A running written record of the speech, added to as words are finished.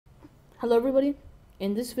Hello everybody,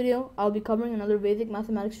 in this video I'll be covering another Vedic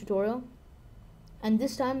Mathematics tutorial, and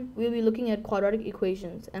this time we'll be looking at quadratic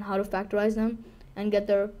equations and how to factorize them and get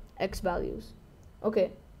their x values.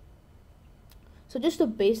 Okay, so just the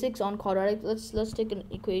basics on quadratic. Let's take an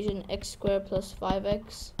equation x squared plus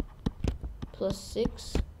 5x plus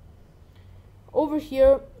 6. Over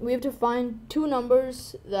here we have to find two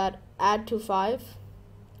numbers that add to 5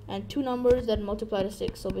 and two numbers that multiply to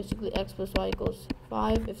 6. So basically x plus y equals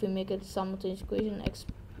 5. If we make it simultaneous equation, x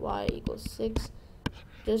y equals 6,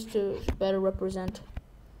 just to better represent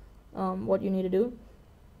what you need to do.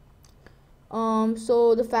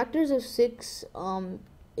 So the factors of 6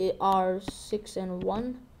 are 6 and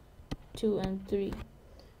 1, 2 and 3.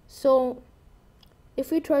 So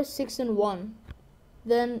if we try 6 and 1,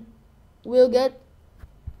 then we'll get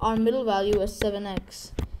our middle value as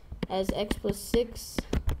 7x, as x plus 6,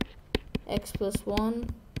 x plus 1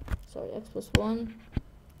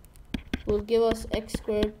 will give us x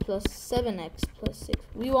squared plus 7x plus 6.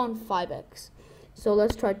 We want 5x. So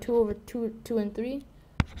let's try 2 over 2 and 3.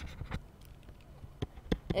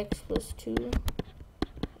 X plus 2,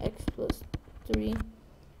 x plus 3.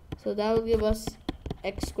 So that will give us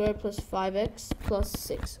x squared plus 5x plus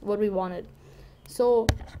 6, what we wanted. So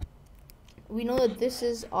we know that this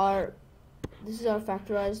is our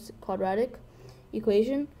factorized quadratic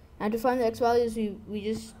equation, and to find the x values we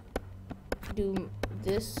just do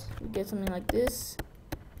this. We get something like this,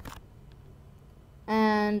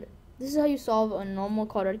 and this is how you solve a normal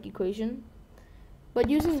quadratic equation. But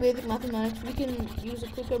using Vedic Mathematics, we can use a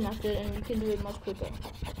quicker method and we can do it much quicker.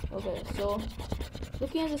 Okay, so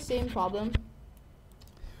looking at the same problem,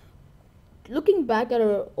 looking back at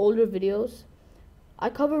our older videos, I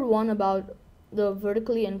covered one about the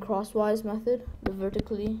vertically and crosswise method, the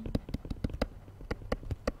vertically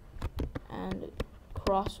and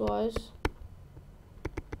crosswise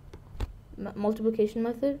multiplication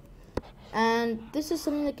method, and this is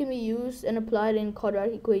something that can be used and applied in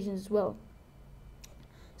quadratic equations as well.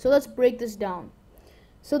 So let's break this down.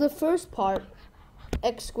 So the first part,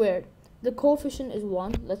 x squared, the coefficient is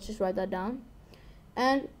 1. Let's just write that down,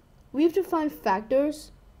 and we have to find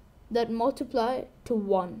factors that multiply to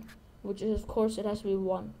 1, which is, of course, it has to be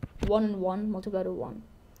 1 and 1 multiply to 1.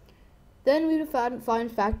 Then we have to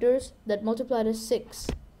find factors that multiply to 6.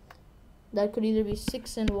 That could either be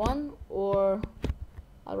 6 and 1, or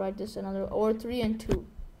I'll write this another, or 3 and 2.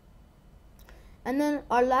 And then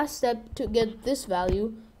our last step, to get this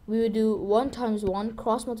value, we would do 1 times 1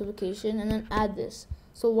 cross multiplication and then add this.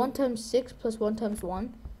 So 1 times 6 plus 1 times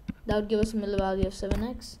 1, that would give us a middle value of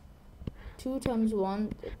 7x. 2 times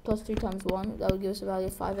 1 plus 3 times 1, that would give us a value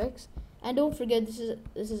of 5x. And don't forget, this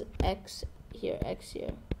is x here, x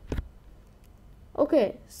here.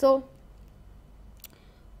 Okay, so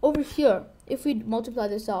over here, if we multiply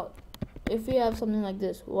this out, if we have something like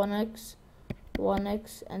this, 1x,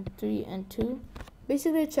 and 3 and 2,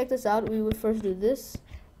 basically, check this out. We would first do this.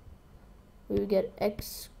 We would get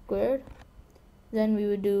x squared. Then we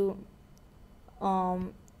would do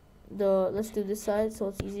let's do this side so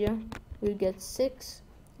it's easier. We would get 6,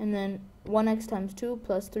 and then 1x times 2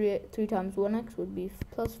 plus 3 times 1x would be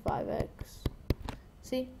plus 5x.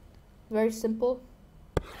 See? Very simple,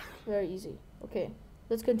 very easy. Okay,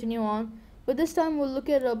 let's continue on. But this time we'll look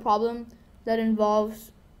at a problem that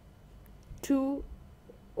involves 2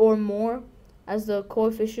 or more as the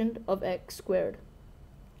coefficient of x squared.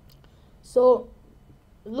 So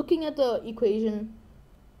looking at the equation,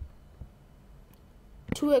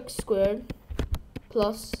 2x squared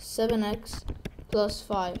plus 7x plus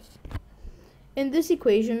 5. In this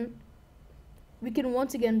equation, we can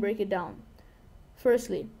once again break it down.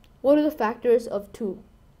 Firstly, what are the factors of 2?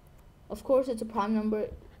 Of course, it's a prime number.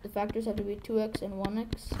 The factors have to be 2x and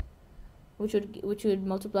 1x, which would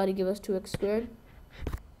multiply to give us 2x squared.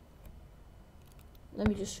 Let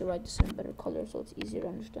me just write this in better color so it's easier to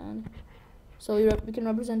understand. So we can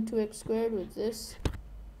represent 2x squared with this,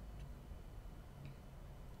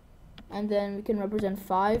 and then we can represent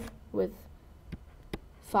 5 with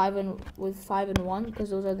 5 and 1,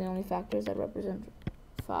 because those are the only factors that represent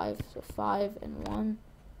 5. So 5 and 1.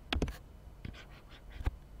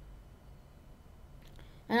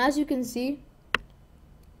 And as you can see,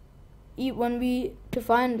 to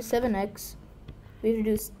find 7x, we have to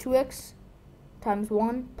do 2x times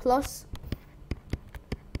 1 plus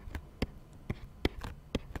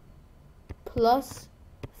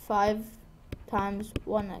 5 times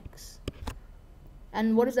 1x.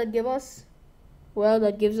 And what does that give us? Well,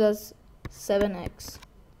 that gives us 7x.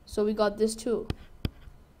 So we got this too.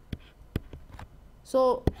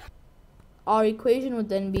 So our equation would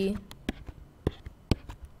then be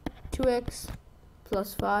 2x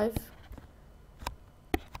plus 5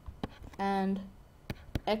 and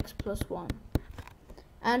x plus 1.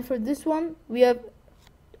 And for this one, we have,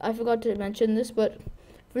 I forgot to mention this, but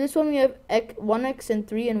for this one we have 1x and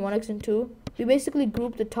 3 and 1x and 2. We basically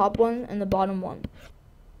group the top one and the bottom one,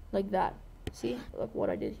 like that. See, like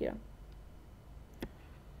what I did here.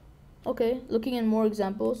 Okay, looking at more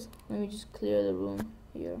examples, let me just clear the room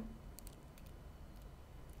here.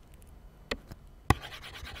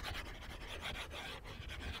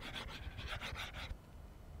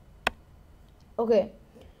 Okay,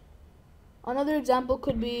 another example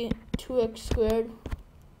could be 2x squared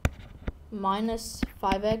minus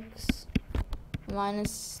 5x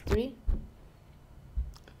minus 3.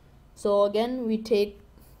 So again, we take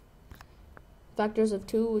factors of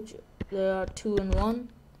 2, which there are 2 and 1,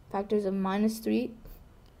 factors of minus 3,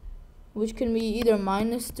 which can be either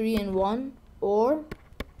minus 3 and 1 or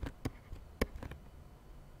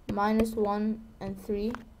minus 1 and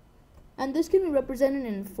 3. And this can be represented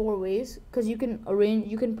in 4 ways, because you can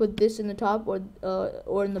put this in the top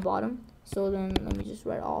or in the bottom. So then let me just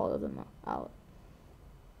write all of them out.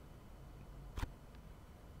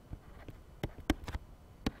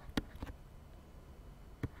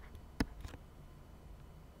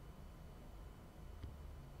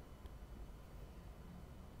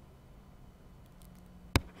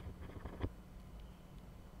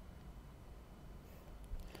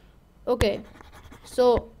 Okay,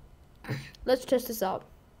 so let's test this out.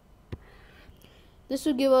 This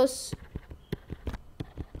would give us,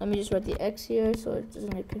 let me just write the x here so it doesn't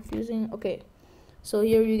get confusing. Okay, so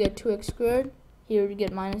here you get 2x squared, here you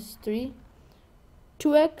get minus 3.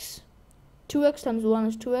 2x times 1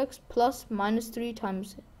 is 2x, plus minus 3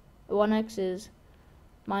 times 1x is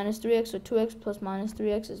minus 3x, so 2x plus minus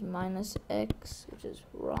 3x is minus x, which is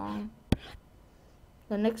wrong.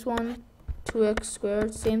 The next one, 2x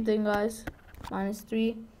squared, same thing guys, minus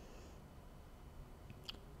 3.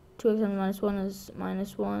 2x times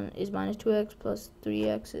minus 1 is minus 2x, plus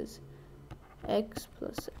 3x is x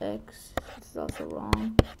plus x. This is also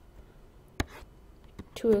wrong.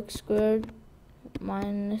 2x squared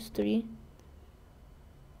minus 3.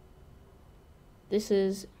 This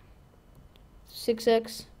is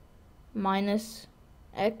 6x minus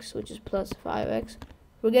x, which is plus 5x.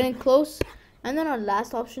 We're getting close. And then our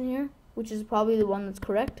last option here, which is probably the one that's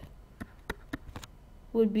correct,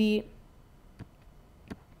 would be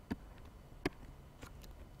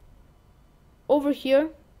over here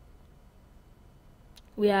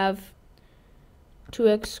we have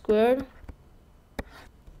 2x squared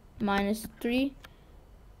minus 3.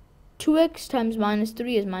 2x times minus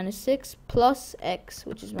 3 is minus 6 plus x,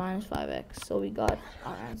 which is minus 5x. So we got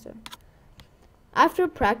our answer. After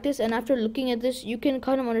practice and after looking at this, you can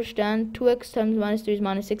kind of understand 2x times minus 3 is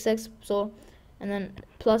minus 6x. So, and then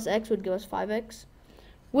plus x would give us 5x.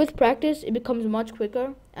 With practice, it becomes much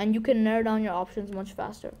quicker and you can narrow down your options much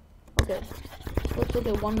faster. Okay, let's look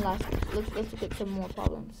at let's look at some more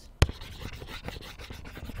problems.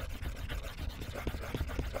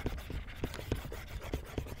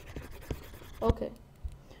 Okay,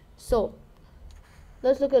 so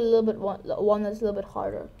let's look at one that's a little bit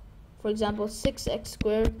harder. For example, 6x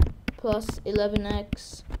squared plus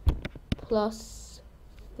 11x plus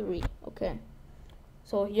 3. Okay,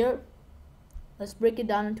 so here, let's break it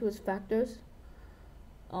down into its factors.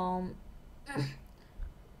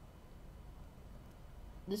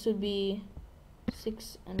 This would be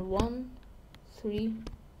 6 and 1, 3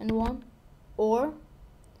 and 1, or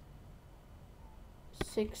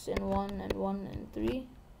 6 and 1 and 1 and 3,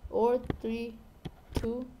 or 3,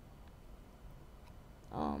 2,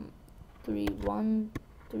 3, 1,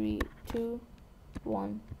 3, 2,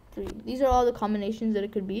 1, 3. These are all the combinations that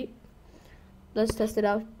it could be. Let's test it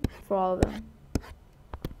out for all of them.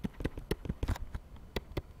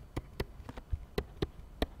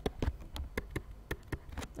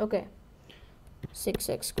 Okay,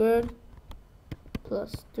 6x squared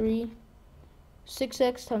plus 3.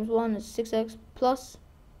 6x times 1 is 6x plus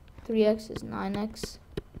 3x is 9x.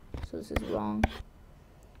 So this is wrong.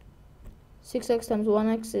 6x times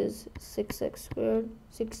 1x is 6x squared.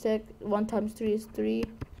 6x, 1 times 3 is 3.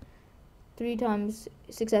 3 times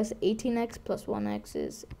 6x, 18x plus 1x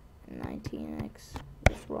is 19x.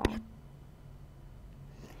 That's wrong.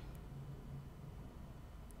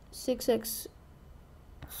 6x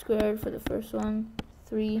squared for the first one.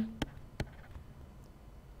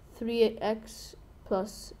 3x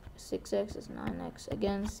plus 6x is 9x.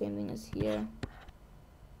 Again, same thing as here,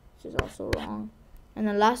 which is also wrong. And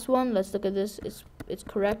the last one, let's look at this. It's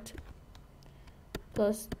correct.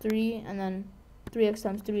 Plus 3, and then 3x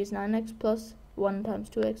times 3 is 9x, plus 1 times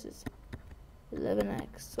 2x is 11x.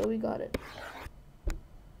 So we got it.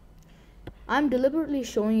 I'm deliberately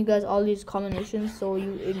showing you guys all these combinations so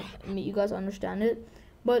you guys understand it.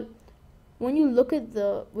 But when you look at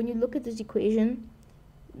this equation,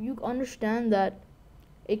 you understand that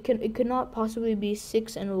it cannot possibly be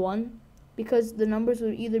 6 and 1, because the numbers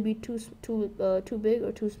would either be too big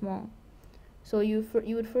or too small. So you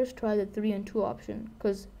would first try the 3 and 2 option,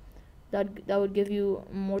 because that would give you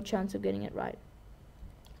more chance of getting it right.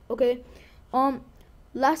 Okay.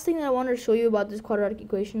 Last thing that I wanted to show you about this quadratic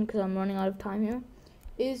equation, because I'm running out of time here,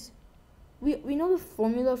 is we know the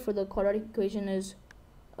formula for the quadratic equation is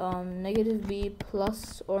negative b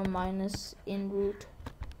plus or minus in root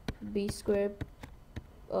b squared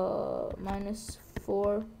minus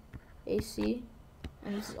 4 ac,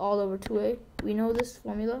 and this is all over 2a. We know this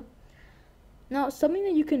formula. Now, something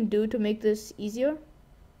that you can do to make this easier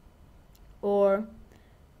or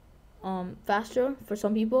faster for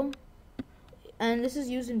some people, and this is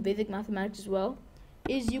used in Vedic Mathematics as well,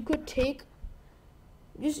 is you could take,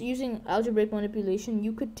 just using algebraic manipulation,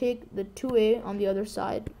 you could take the 2a on the other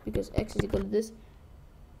side, because x is equal to this,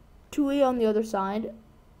 2a on the other side,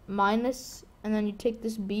 minus, and then you take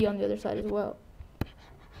this b on the other side as well.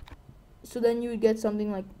 So then you would get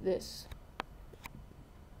something like this.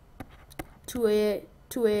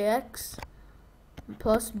 2ax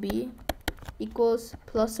plus b equals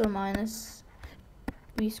plus or minus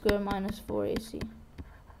b squared minus 4ac.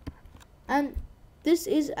 And this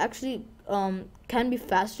is actually can be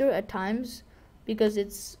faster at times, because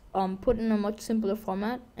it's put in a much simpler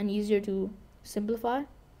format and easier to simplify.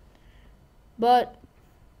 But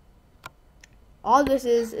all this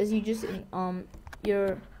is you just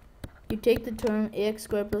you take the term ax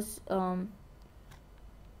squared plus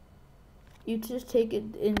you just take it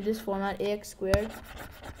in this format, ax squared,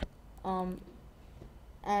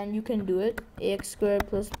 and you can do it, ax squared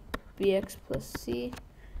plus bx plus c,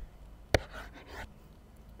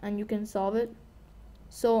 and you can solve it.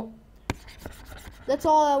 So that's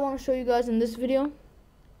all I want to show you guys in this video.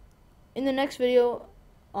 In the next video,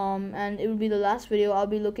 and it will be the last video, I'll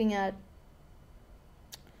be looking at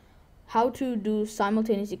how to do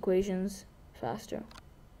simultaneous equations faster.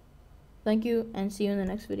 Thank you, and see you in the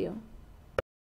next video.